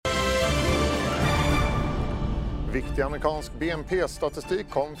Viktig amerikansk BNP-statistik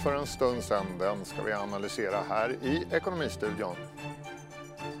kom för en stund sedan. Den ska vi analysera här i Ekonomistudion.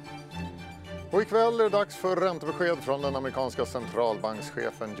 Och ikväll är det dags för räntebesked från den amerikanska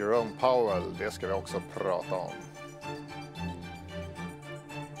centralbankschefen Jerome Powell. Det ska vi också prata om.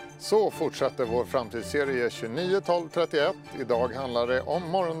 Så fortsätter vår framtidsserie 29-12-31. Idag handlar det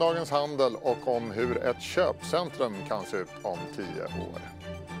om morgondagens handel och om hur ett köpcentrum kan se ut om 10 år.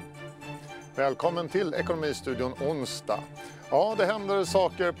 Välkommen till Ekonomistudion onsdag. Ja, det händer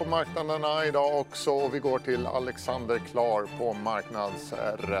saker på marknaderna idag också och vi går till Alexander Klar på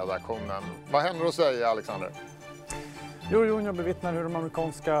marknadsredaktionen. Vad händer hos dig, Alexander? Jag bevittnar hur de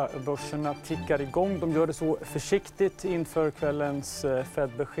amerikanska börserna tickar igång. De gör det så försiktigt inför kvällens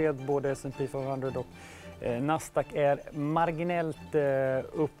Fed-besked. Både S&P 500 och Nasdaq är marginellt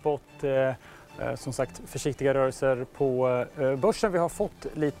uppåt. Som sagt, försiktiga rörelser på börsen. Vi har fått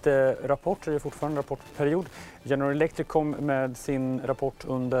lite rapporter, det är fortfarande rapportperiod. General Electric kom med sin rapport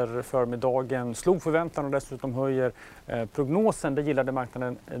under förmiddagen, slog förväntan och dessutom höjer prognosen. Det gillade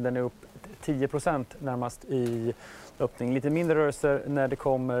marknaden, den är upp 10% närmast i öppning. Lite mindre rörelser när det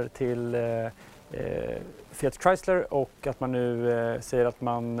kommer till Fiat Chrysler och att man nu säger att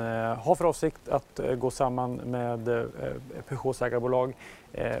man har för avsikt att gå samman med Peugeots ägarbolag,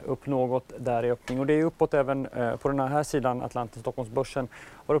 upp något där i öppning. Och det är uppåt även på den här sidan Atlanten. Stockholmsbörsen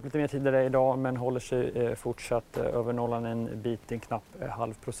var upp lite mer tidigare idag men håller sig fortsatt över nollan en bit, en knapp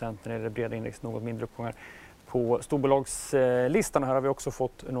 0,5% när det är det breda index, något mindre uppgångar på storbolagslistan. Här har vi också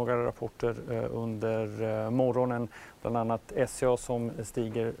fått några rapporter under morgonen, bland annat SCA som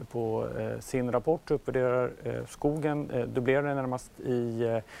stiger på sin rapport, uppvärderar skogen, dubblerar den närmast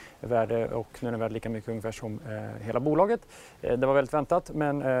i värde och nu är den värd lika mycket ungefär som hela bolaget. Det var väldigt väntat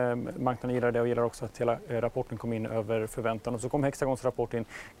men marknaden gillar det och gillar också att hela rapporten kom in över förväntan. Och så kom Hexagons rapport in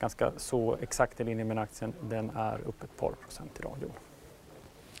ganska så exakt i linje med aktien, den är upp ett par procent idag.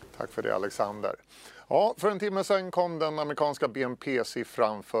 Tack för det, Alexander. Ja, för en timme sedan kom den amerikanska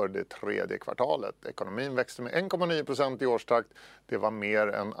BNP-siffran för det tredje kvartalet. Ekonomin växte med 1,9% i årstakt. Det var mer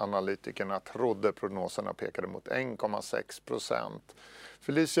än analytikerna trodde. Prognoserna pekade mot 1,6%.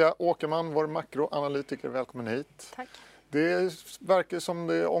 Felicia Åkerman, vår makroanalytiker, välkommen hit. Tack. Det verkar som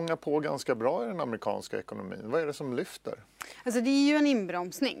det ångar på ganska bra i den amerikanska ekonomin. Vad är det som lyfter? Alltså det är ju en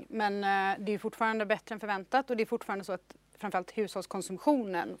inbromsning, men det är fortfarande bättre än förväntat och det är fortfarande så att framförallt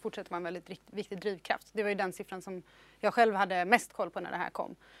hushållskonsumtionen fortsätter vara en väldigt viktig drivkraft. Det var ju den siffran som jag själv hade mest koll på när det här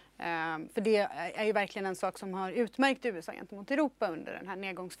kom. För det är ju verkligen en sak som har utmärkt USA gentemot Europa under den här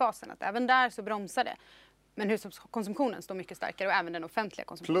nedgångsfasen. Att även där så bromsar det. Men hushållskonsumtionen står mycket starkare och även den offentliga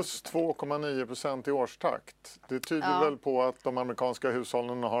konsumtionen. Plus 2,9% i årstakt. Det tyder väl på att de amerikanska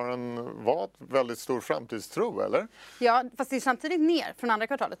hushållen har en väldigt stor framtidstro, eller? Ja, fast det är samtidigt ner från andra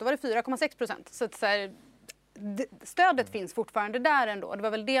kvartalet. Då var det 4,6%. Så att så här, stödet finns fortfarande där ändå. Det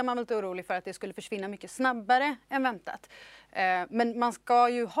var väl det man var lite orolig för, att det skulle försvinna mycket snabbare än väntat. Men man ska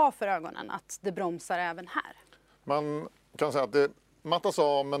ju ha för ögonen att det bromsar även här. Man kan säga att det mattas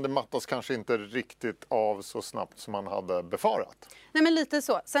av, men det mattas kanske inte riktigt av så snabbt som man hade befarat. Nej, men lite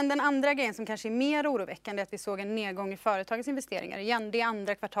så. Sen den andra grejen som kanske är mer oroväckande är att vi såg en nedgång i företagens investeringar igen. Det är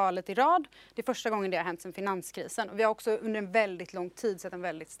andra kvartalet i rad. Det är första gången det har hänt sedan finanskrisen. Och vi har också under en väldigt lång tid sett en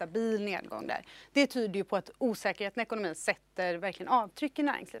väldigt stabil nedgång där. Det tyder ju på att osäkerheten i ekonomin sätter verkligen avtryck i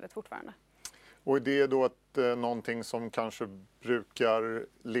näringslivet fortfarande. Och är det då någonting som kanske brukar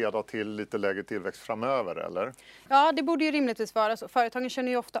leda till lite lägre tillväxt framöver, eller? Ja, det borde ju rimligtvis vara så. Företagen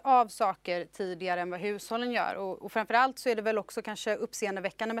känner ju ofta av saker tidigare än vad hushållen gör. Och framförallt så är det väl också kanske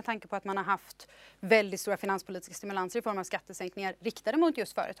uppseendeväckande med tanke på att man har haft väldigt stora finanspolitiska stimulanser i form av skattesänkningar riktade mot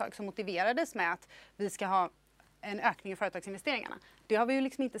just företag som motiverades med att vi ska ha en ökning i företagsinvesteringarna. Det har vi ju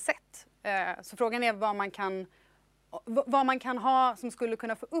liksom inte sett. Så frågan är vad man kan ha som skulle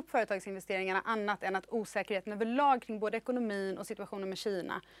kunna få upp företagsinvesteringarna annat än att osäkerheten överlag kring både ekonomin och situationen med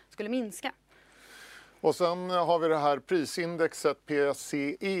Kina skulle minska. Och sen har vi det här prisindexet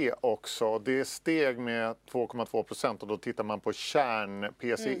PCE också. Det steg med 2,2% och då tittar man på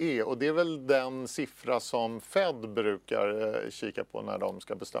kärn-PCE. Och det är väl den siffra som Fed brukar kika på när de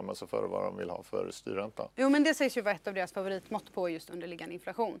ska bestämma sig för vad de vill ha för styrränta. Jo, men det sägs ju vara ett av deras favoritmått på just underliggande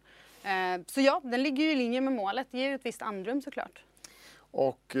inflation. Så ja, den ligger ju i linje med målet. Det ger ju ett visst andrum såklart.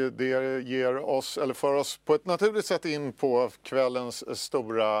 Och det ger oss, eller för oss på ett naturligt sätt in på kvällens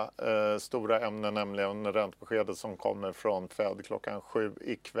stora ämne, nämligen räntebeskedet som kommer från Fed klockan 7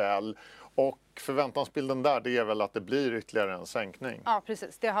 ikväll. Och förväntansbilden där, det är väl att det blir ytterligare en sänkning. Ja,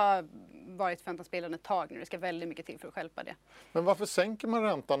 precis. Det har varit förväntansbilden ett tag nu. Det ska väldigt mycket till för att stjälpa det. Men varför sänker man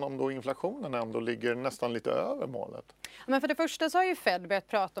räntan om då inflationen ändå ligger nästan lite över målet? Men för det första så har ju Fed börjat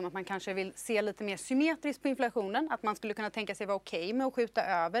prata om att man kanske vill se lite mer symmetriskt på inflationen. Att man skulle kunna tänka sig vara okej med att skjuta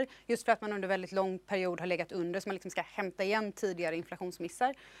över. Just för att man under väldigt lång period har legat under, så man liksom ska hämta igen tidigare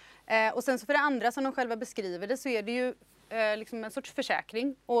inflationsmissar. Och sen så för det andra, som de själva beskriver det, så är det ju liksom en sorts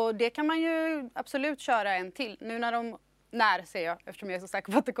försäkring. Och det kan man ju absolut köra en till. Nu när säger jag, eftersom jag är så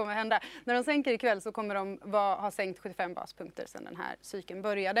säker på att det kommer hända. När de sänker ikväll så kommer de ha sänkt 75 baspunkter sedan den här cykeln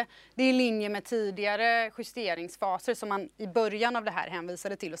började. Det är i linje med tidigare justeringsfaser som man i början av det här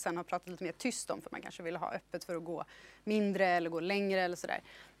hänvisade till och sen har pratat lite mer tyst om, för man kanske ville ha öppet för att gå mindre eller gå längre eller sådär.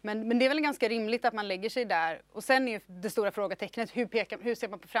 Men det är väl ganska rimligt att man lägger sig där. Och sen är ju det stora frågetecknet, hur ser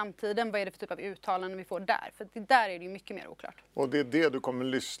man på framtiden? Vad är det för typ av uttalanden vi får där? För där är det ju mycket mer oklart. Och det är det du kommer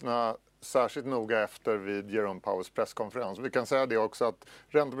lyssna särskilt noga efter vid Jerome Powells presskonferens. Vi kan säga det också att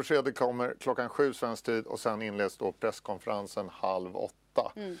räntebeskedet kommer 7:00 svensk tid och sen inleds då presskonferensen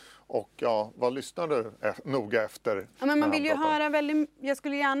 7:30. Och ja, vad lyssnar du noga efter? Ja, men man vill ju höra jag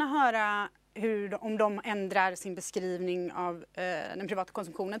skulle gärna höra om de ändrar sin beskrivning av den privata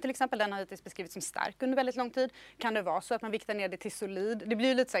konsumtionen till exempel. Den har hittills beskrivits som stark under väldigt lång tid. Kan det vara så att man viktar ner det till solid? Det blir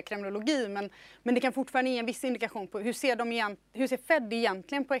ju lite så här kremlologi, men det kan fortfarande ge en viss indikation på hur ser Fed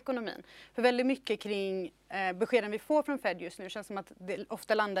egentligen på ekonomin? För väldigt mycket kring beskeden vi får från Fed just nu känns som att det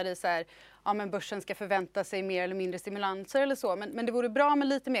ofta landar i så här, ja men börsen ska förvänta sig mer eller mindre stimulanser eller så. Men det vore bra med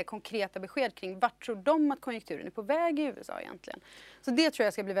lite mer konkreta besked kring vart tror de att konjunkturen är på väg i USA egentligen. Så det tror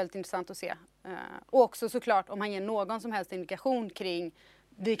jag ska bli väldigt intressant att se. Och också såklart om han ger någon som helst indikation kring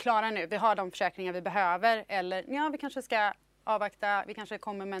vi är klara nu, vi har de försäkringar vi behöver eller ja vi kanske ska avvakta, vi kanske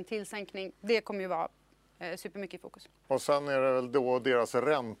kommer med en tillsänkning. Det kommer ju vara supermycket i fokus. Och sen är det väl då deras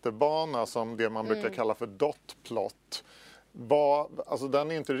räntebana som det man brukar kalla för dot plot. Alltså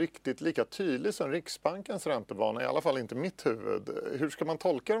den är inte riktigt lika tydlig som Riksbankens räntebana, i alla fall inte mitt huvud. Hur ska man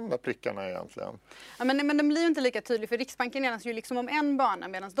tolka de där prickarna egentligen? Ja, men den blir ju inte lika tydlig, för Riksbanken enas ju liksom om en bana,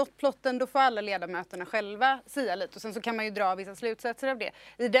 medan dotplotten, då får alla ledamöterna själva sia lite och sen så kan man ju dra vissa slutsatser av det.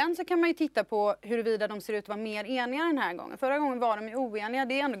 I den så kan man ju titta på huruvida de ser ut att vara mer eniga den här gången. Förra gången var de ju oeniga,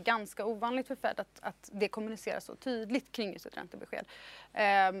 det är ändå ganska ovanligt för Fed att det kommuniceras så tydligt kring just ett räntebesked.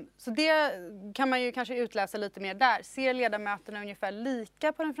 Så det kan man ju kanske utläsa lite mer där. Ser ledamöterna ungefär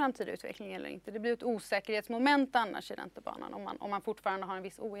lika på den framtida utvecklingen eller inte? Det blir ett osäkerhetsmoment annars i räntebanan om man fortfarande har en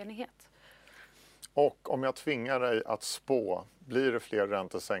viss oenighet. Och om jag tvingar dig att spå, blir det fler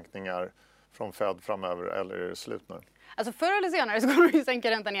räntesänkningar från Fed framöver eller är det slut nu? Alltså förr eller senare så kommer de ju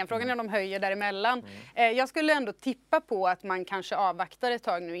sänka räntan igen. Frågan är om de höjer däremellan. Jag skulle ändå tippa på att man kanske avvaktar ett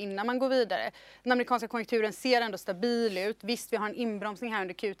tag nu innan man går vidare. Den amerikanska konjunkturen ser ändå stabil ut. Visst, vi har en inbromsning här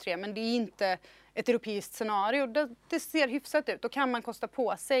under Q3, men det är inte ett europeiskt scenario. Det ser hyfsat ut. Då kan man kosta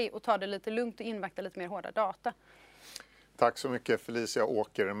på sig och ta det lite lugnt och invakta lite mer hårda data. Tack så mycket Felicia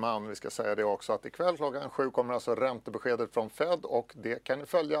Åkerman. Vi ska säga det också att ikväll 7:00 kommer alltså räntebeskedet från Fed och det kan ni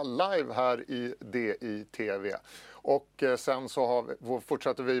följa live här i DI-TV. Och sen så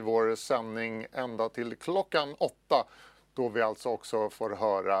fortsätter vi vår sändning ända till 8:00 då vi alltså också får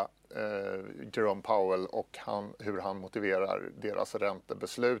höra Jerome Powell och hur han motiverar deras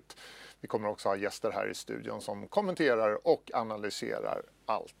räntebeslut. Vi kommer också ha gäster här i studion som kommenterar och analyserar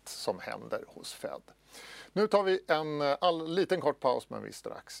allt som händer hos Fed. Nu tar vi en liten kort paus, men vi är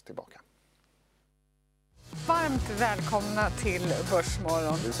strax tillbaka. Varmt välkomna till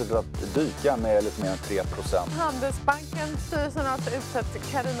Börsmorgon. Vi ser att dyka med lite mer än 3%. Handelsbankens styrelsen har alltså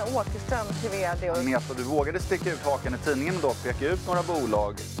utsett Carina Åkerström till vd. Meta, du vågade sticka ut hakan i tidningen och dock peka ut några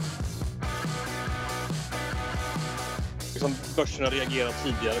bolag. Börsen har reagerat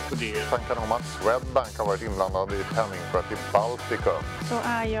tidigare på det. Tankar om att Swedbank har varit inblandad i penningtvätt i Baltikum. Så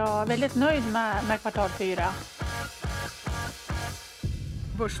är jag väldigt nöjd med kvartal 4.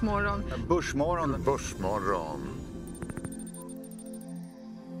 Börsmorgon. Börsmorgon. Börsmorgon.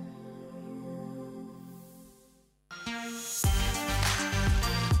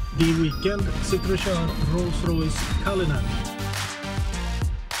 The Weekend sitter och kör Rolls-Royce Cullinan.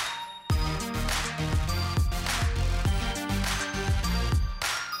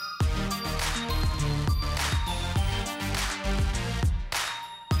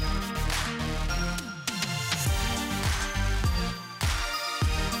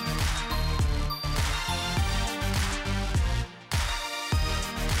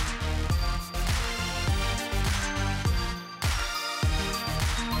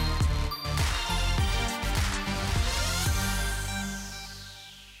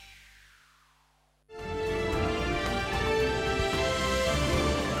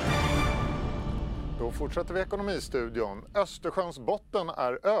 Då fortsätter vi Ekonomistudion. Östersjöns botten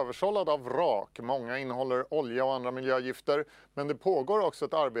är översållad av vrak. Många innehåller olja och andra miljögifter, men det pågår också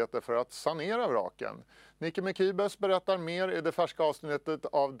ett arbete för att sanera vraken. Niki Mekibes berättar mer i det färska avsnittet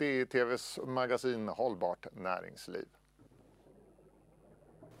av DI-TVs magasin Hållbart näringsliv.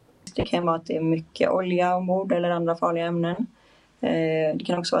 Det kan vara att det är mycket olja ombord eller andra farliga ämnen. Det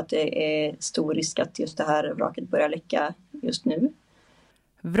kan också vara att det är stor risk att just det här vraket börjar läcka just nu.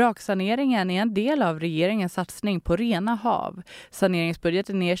 Vraksaneringen är en del av regeringens satsning på rena hav.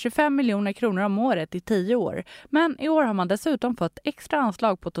 Saneringsbudgeten är 25 miljoner kronor om året i 10 år. Men i år har man dessutom fått extra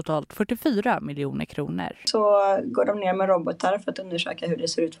anslag på totalt 44 miljoner kronor. Så går de ner med robotar för att undersöka hur det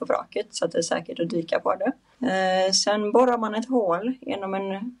ser ut på vraket så att det är säkert att dyka på det. Sen borrar man ett hål genom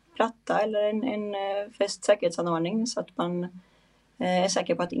en platta eller en fäst säkerhetsanordning så att man är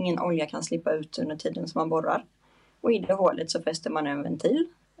säker på att ingen olja kan slippa ut under tiden som man borrar. Och i det hålet så fäster man en ventil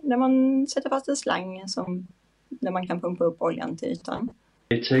där man sätter fast en slang där man kan pumpa upp oljan till ytan.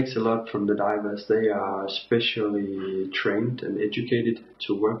 It takes a lot from the divers. They are specially trained and educated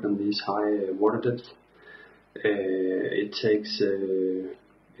to work on these high water depths. It takes a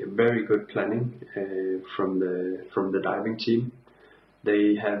very good planning from the diving team.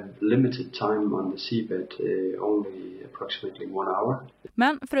 They have limited time on the seabed, only approximately 1 hour.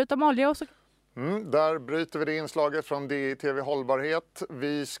 Men förutom olja och så... Där bryter vi det inslaget från DI-TV Hållbarhet.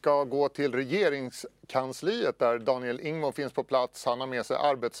 Vi ska gå till regeringskansliet där Daniel Ingmo finns på plats. Han har med sig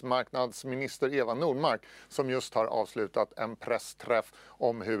arbetsmarknadsminister Eva Nordmark som just har avslutat en pressträff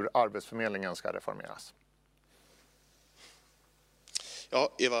om hur Arbetsförmedlingen ska reformeras. Ja,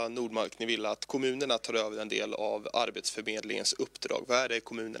 Eva Nordmark, ni vill att kommunerna tar över en del av Arbetsförmedlingens uppdrag. Vad är det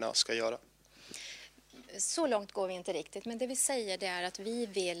kommunerna ska göra? Så långt går vi inte riktigt, men det vi säger det är att vi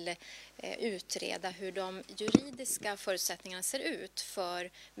vill utreda hur de juridiska förutsättningarna ser ut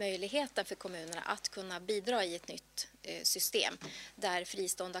för möjligheten för kommunerna att kunna bidra i ett nytt system där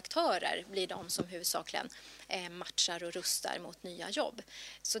fristående aktörer blir de som huvudsakligen matchar och rustar mot nya jobb.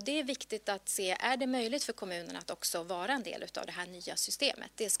 Så det är viktigt att se, är det möjligt för kommunerna att också vara en del av det här nya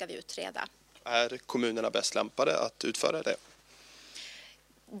systemet? Det ska vi utreda. Är kommunerna bäst lämpade att utföra det?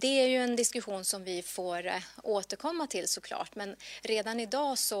 Det är ju en diskussion som vi får återkomma till såklart, men redan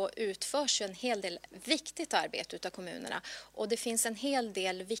idag så utförs ju en hel del viktigt arbete utav kommunerna och det finns en hel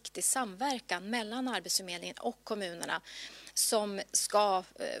del viktig samverkan mellan Arbetsförmedlingen och kommunerna som ska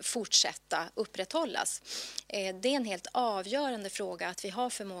fortsätta upprätthållas. Det är en helt avgörande fråga att vi har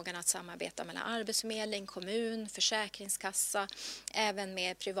förmågan att samarbeta mellan Arbetsförmedling, kommun, försäkringskassa, även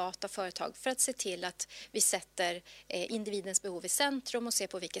med privata företag för att se till att vi sätter individens behov i centrum och ser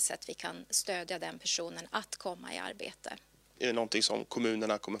på vilket sätt vi kan stödja den personen att komma i arbete. Är det någonting som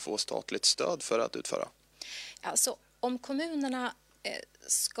kommunerna kommer få statligt stöd för att utföra? Alltså, om kommunerna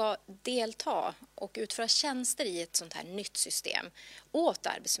ska delta och utföra tjänster i ett sånt här nytt system åt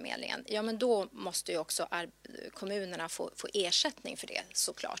Arbetsförmedlingen, ja men då måste ju också kommunerna få ersättning för det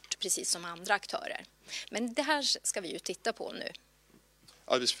såklart, precis som andra aktörer. Men det här ska vi ju titta på nu.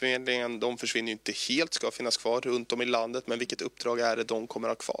 Arbetsförmedlingen, de försvinner ju inte helt, ska finnas kvar runt om i landet, men vilket uppdrag är det de kommer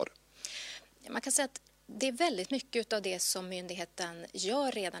att ha kvar? Man kan säga att det är väldigt mycket av det som myndigheten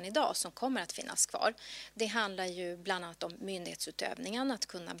gör redan idag som kommer att finnas kvar. Det handlar ju bland annat om myndighetsutövningen, att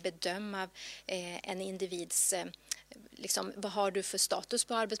kunna bedöma en individs vad har du för status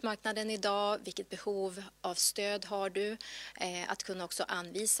på arbetsmarknaden idag, vilket behov av stöd har du, att kunna också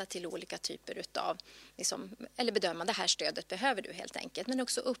anvisa till olika typer utav, eller bedöma det här stödet behöver du helt enkelt, men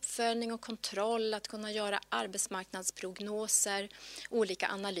också uppföljning och kontroll, att kunna göra arbetsmarknadsprognoser, olika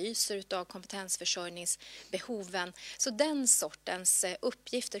analyser utav kompetensförsörjningsbehoven. Så den sortens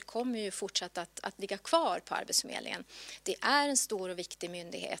uppgifter kommer ju fortsatt att ligga kvar på Arbetsförmedlingen. Det är en stor och viktig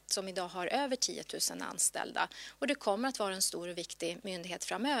myndighet som idag har över 10 000 anställda och det kommer att vara en stor och viktig myndighet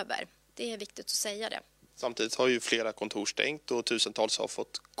framöver. Det är viktigt att säga det. Samtidigt har ju flera kontor stängt och tusentals har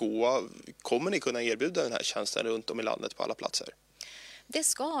fått gå. Kommer ni kunna erbjuda den här tjänsten runt om i landet på alla platser? Det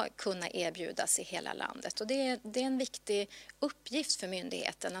ska kunna erbjudas i hela landet och det är en viktig uppgift för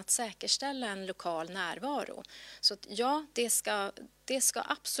myndigheten att säkerställa en lokal närvaro. Så ja, det ska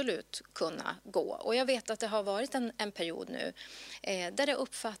absolut kunna gå. Och jag vet att det har varit en period nu där det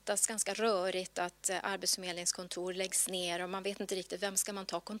uppfattas ganska rörigt att arbetsförmedlingskontor läggs ner och man vet inte riktigt vem ska man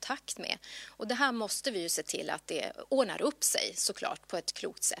ta kontakt med. Och det här måste vi ju se till att det ordnar upp sig såklart på ett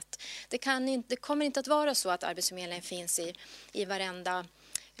klokt sätt. Det kommer inte att vara så att Arbetsförmedlingen finns i varenda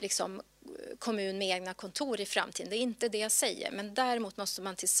liksom kommun med egna kontor i framtiden. Det är inte det jag säger, men däremot måste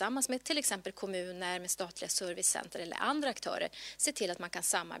man tillsammans med till exempel kommuner, med statliga servicecenter eller andra aktörer se till att man kan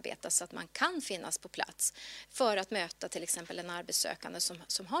samarbeta så att man kan finnas på plats för att möta till exempel en arbetssökande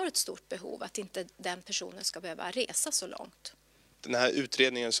som har ett stort behov, att inte den personen ska behöva resa så långt. Den här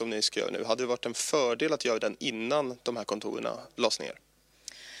utredningen som ni ska göra nu, hade det varit en fördel att göra den innan de här kontoren lades ner?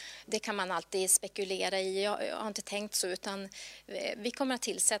 Det kan man alltid spekulera i. Jag har inte tänkt så, utan vi kommer att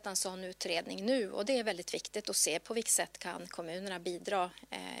tillsätta en sån utredning nu, och det är väldigt viktigt att se på vilket sätt kan kommunerna bidra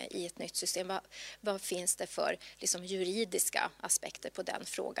i ett nytt system. Vad finns det för liksom juridiska aspekter på den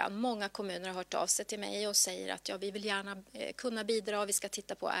frågan? Många kommuner har hört av sig till mig och säger att vi vill gärna kunna bidra och vi ska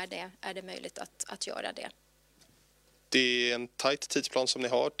titta på är det möjligt att göra det. Det är en tajt tidsplan som ni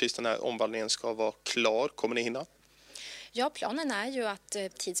har tills den här omvandlingen ska vara klar. Kommer ni hinna? Ja, planen är ju att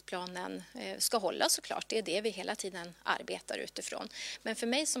tidsplanen ska hålla såklart. Det är det vi hela tiden arbetar utifrån. Men för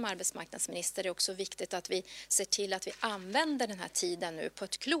mig som arbetsmarknadsminister är det också viktigt att vi ser till att vi använder den här tiden nu på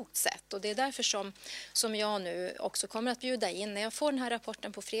ett klokt sätt. Och det är därför som jag nu också kommer att bjuda in. När jag får den här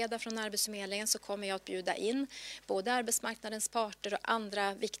rapporten på fredag från Arbetsförmedlingen så kommer jag att bjuda in både arbetsmarknadens parter och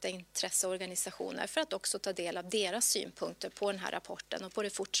andra viktiga intresseorganisationer för att också ta del av deras synpunkter på den här rapporten och på det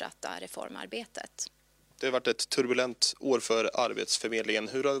fortsatta reformarbetet. Det har varit ett turbulent år för Arbetsförmedlingen.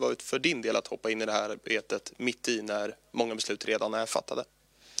 Hur har det varit för din del att hoppa in i det här arbetet mitt i när många beslut redan är fattade?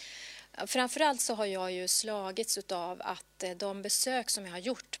 Framförallt så har jag ju slagits av att de besök som jag har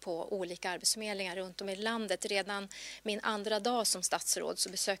gjort på olika arbetsförmedlingar runt om i landet, redan min andra dag som statsråd så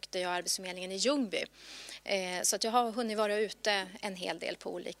besökte jag Arbetsförmedlingen i Ljungby. Så att jag har hunnit vara ute en hel del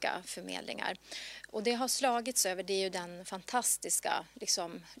på olika förmedlingar. Och det har slagits över, det är ju den fantastiska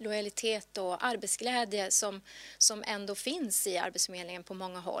liksom, lojalitet och arbetsglädje som ändå finns i Arbetsförmedlingen på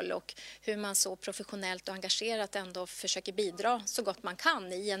många håll, och hur man så professionellt och engagerat ändå försöker bidra så gott man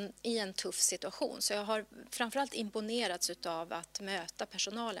kan i en tuff situation. Så jag har framförallt imponerats av att möta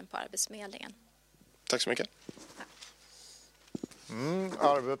personalen på Arbetsförmedlingen. Tack så mycket.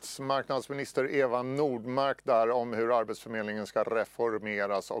 Arbetsmarknadsminister Eva Nordmark där om hur Arbetsförmedlingen ska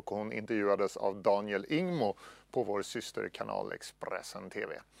reformeras, och hon intervjuades av Daniel Ingmo på vår systerkanal Expressen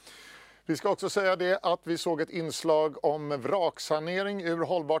TV. Vi ska också säga det att vi såg ett inslag om vraksanering ur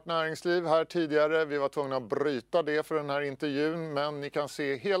hållbart näringsliv här tidigare. Vi var tvungna att bryta det för den här intervjun, men ni kan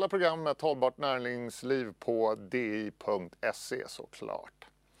se hela programmet Hållbart näringsliv på di.se såklart.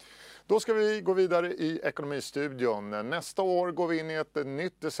 Då ska vi gå vidare i Ekonomistudion. Nästa år går vi in i ett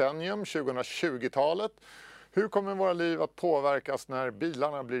nytt decennium, 2020-talet. Hur kommer våra liv att påverkas när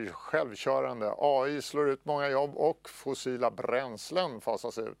bilarna blir självkörande? AI slår ut många jobb och fossila bränslen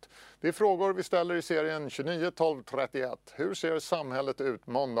fasas ut. Det är frågor vi ställer i serien 29 12 31. Hur ser samhället ut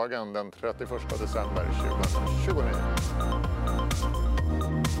måndagen den 31 december 2029?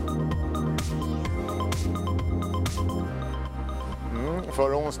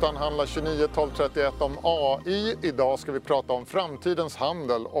 För onsdagen handlar 29 12 31 om AI. Idag ska vi prata om framtidens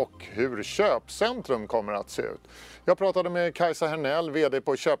handel och hur köpcentrum kommer att se ut. Jag pratade med Kajsa Hernell, vd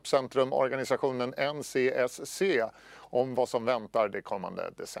på köpcentrumorganisationen NCSC, om vad som väntar det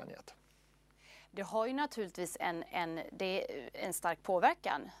kommande decenniet. Det har ju naturligtvis en stark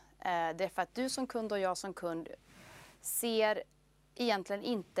påverkan. Därför att du som kund och jag som kund ser egentligen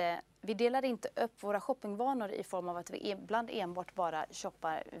inte, vi delar inte upp våra shoppingvanor i form av att vi ibland enbart bara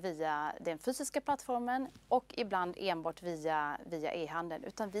shoppar via den fysiska plattformen och ibland enbart via e-handeln.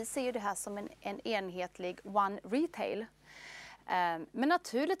 Utan vi ser det här som en enhetlig one retail. Men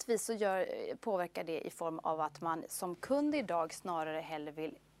naturligtvis så påverkar det i form av att man som kund idag snarare hellre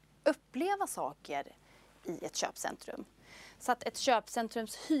vill uppleva saker i ett köpcentrum. Så att ett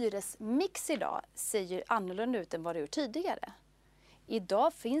köpcentrums hyresmix idag ser ju annorlunda ut än vad det gjort tidigare.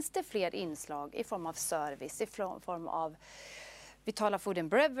 Idag finns det fler inslag i form av service, i form av, vi talar food and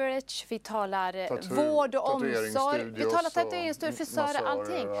beverage, vi talar vård och omsorg, vi talar tatueringsstudior, frisörer,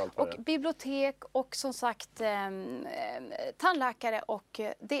 allting. Och bibliotek och som sagt tandläkare, och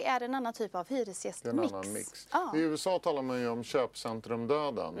det är en annan typ av hyresgästmix. Det är en annan mix. I USA talar man ju om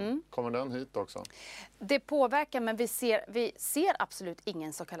köpcentrumdöden. Kommer den hit också? Det påverkar, men vi ser absolut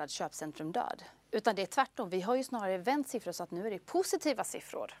ingen så kallad köpcentrumdöd. Utan det är tvärtom. Vi har ju snarare vänt siffror så att nu är det positiva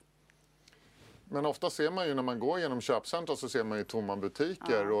siffror. Men ofta ser man ju när man går genom köpcentrum så ser man ju tomma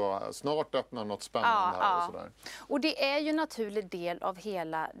butiker och snart öppnar något spännande här och sådär. Och det är ju en naturlig del av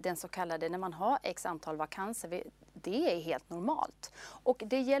hela den så kallade, när man har x antal vakanser, det är helt normalt. Och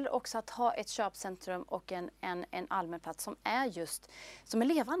det gäller också att ha ett köpcentrum och en allmän plats som är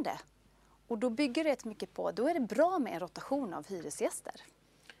levande. Och då bygger det mycket på, då är det bra med en rotation av hyresgäster.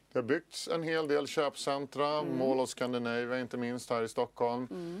 Det har byggts en hel del köpcentra, Mall of Scandinavia inte minst här i Stockholm.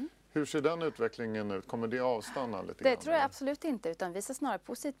 Hur ser den utvecklingen ut? Kommer det avstanna lite grann? Det tror jag absolut inte, utan vi ser snarare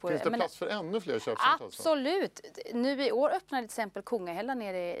positivt på det. Finns det plats för ännu fler köpcentra? Absolut. Nu i år öppnar till exempel Kungahälla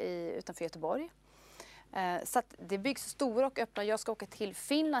nere utanför Göteborg. Så att det byggs stora och öppnar. Jag ska åka till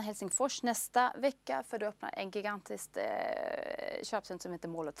Finland, Helsingfors nästa vecka för att öppna en gigantiskt köpcentrum som heter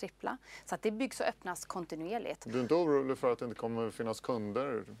Mall of Tripla. Så att det byggs och öppnas kontinuerligt. Du är inte orolig för att det inte kommer finnas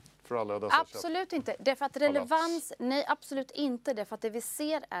kunder för alla dessa Absolut inte. Därför att relevans, nej absolut inte. Därför att det vi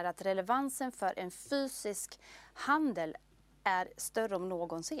ser är att relevansen för en fysisk handel är större om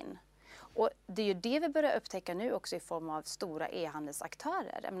någonsin. Och det är ju det vi börjar upptäcka nu också i form av stora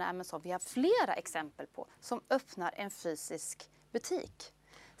e-handelsaktörer. Jag menar, Amazon, vi har flera exempel på som öppnar en fysisk butik.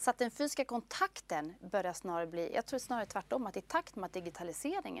 Så att den fysiska kontakten börjar snarare bli, jag tror snarare tvärtom, att i takt med att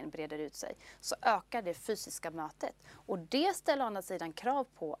digitaliseringen breder ut sig så ökar det fysiska mötet. Och det ställer å andra sidan krav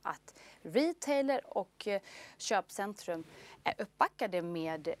på att retailer och köpcentrum är uppbackade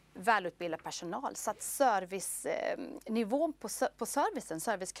med välutbildad personal så att servicenivån på servicen,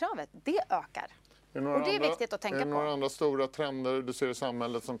 servicekravet, det ökar. Och det är viktigt att tänka på. Är det några andra stora trender du ser i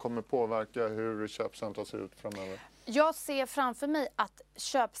samhället som kommer påverka hur köpcentra ser ut framöver? Jag ser framför mig att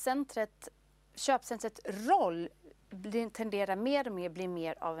köpcentrets roll tenderar mer och mer bli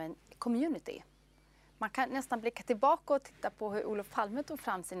mer av en community. Man kan nästan blicka tillbaka och titta på hur Olof Palme tog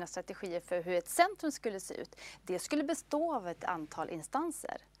fram sina strategier för hur ett centrum skulle se ut. Det skulle bestå av ett antal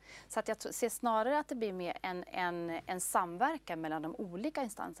instanser. Så att jag ser snarare att det blir mer en samverkan mellan de olika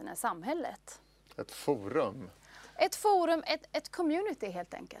instanserna i samhället. Ett forum? Ett forum, ett community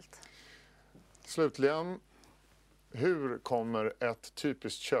helt enkelt. Slutligen, hur kommer ett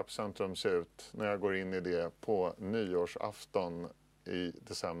typiskt köpcentrum se ut när jag går in i det på nyårsafton i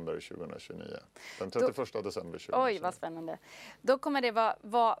december 2029? Den 31 december 2029. Oj, vad spännande. Då kommer det vara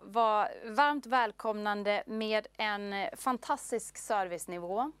varmt välkomnande med en fantastisk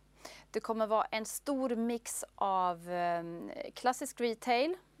servicenivå. Det kommer vara en stor mix av klassisk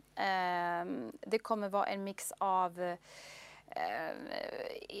retail. Det kommer vara en mix av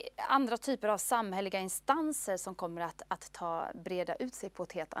andra typer av samhälleliga instanser som kommer att breda ut sig på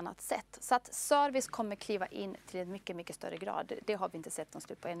ett helt annat sätt. Så att service kommer kliva in till en mycket, mycket större grad. Det har vi inte sett någon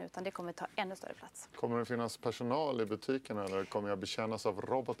slut på ännu, utan det kommer ta ännu större plats. Kommer det finnas personal i butiken eller kommer jag betjänas av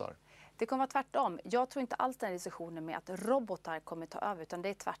robotar? Det kommer vara tvärtom. Jag tror inte alls den diskussionen med att robotar kommer ta över, utan det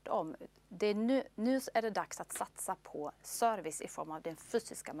är tvärtom. Nu är det dags att satsa på service i form av det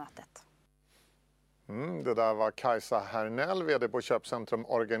fysiska mötet. Det där var Kajsa Hernell, vd på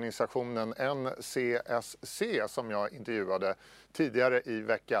köpcentrumorganisationen NCSC som jag intervjuade tidigare i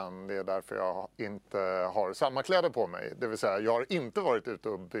veckan. Det är därför jag inte har samma kläder på mig. Det vill säga, jag har inte varit ute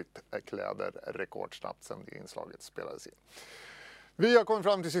och bytt kläder rekordsnabbt sedan det inslaget spelades in. Vi har kommit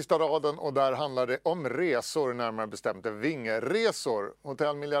fram till sista raden och där handlar det om resor, närmare bestämt Vingresor.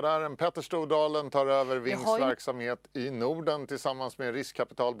 Hotellmiljardären Petter Stordalen tar över Vings verksamhet i Norden tillsammans med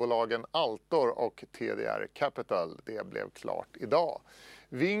riskkapitalbolagen Altor och TDR Capital. Det blev klart idag.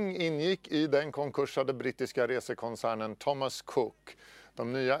 Ving ingick i den konkursade brittiska resekoncernen Thomas Cook.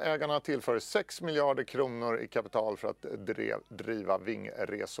 De nya ägarna tillför 6 miljarder kronor i kapital för att driva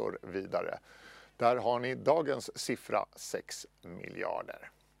Vingresor vidare. Där har ni dagens siffra 6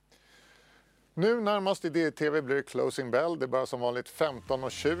 miljarder. Nu närmast i DTV blir det Closing Bell. Det börjar som vanligt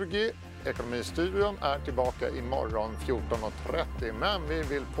 15:20. Ekonomistudion är tillbaka imorgon 14:30. Men vi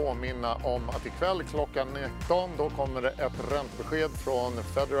vill påminna om att ikväll klockan 19 då kommer det ett räntebesked från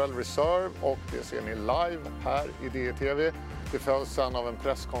Federal Reserve och det ser ni live här i DTV. Det följs sedan av en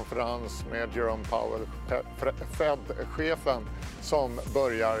presskonferens med Jerome Powell, Fed-chefen, som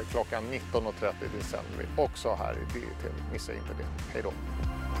börjar klockan 19:30. Det sänder vi också här i DTV. Missa inte det. Hej då!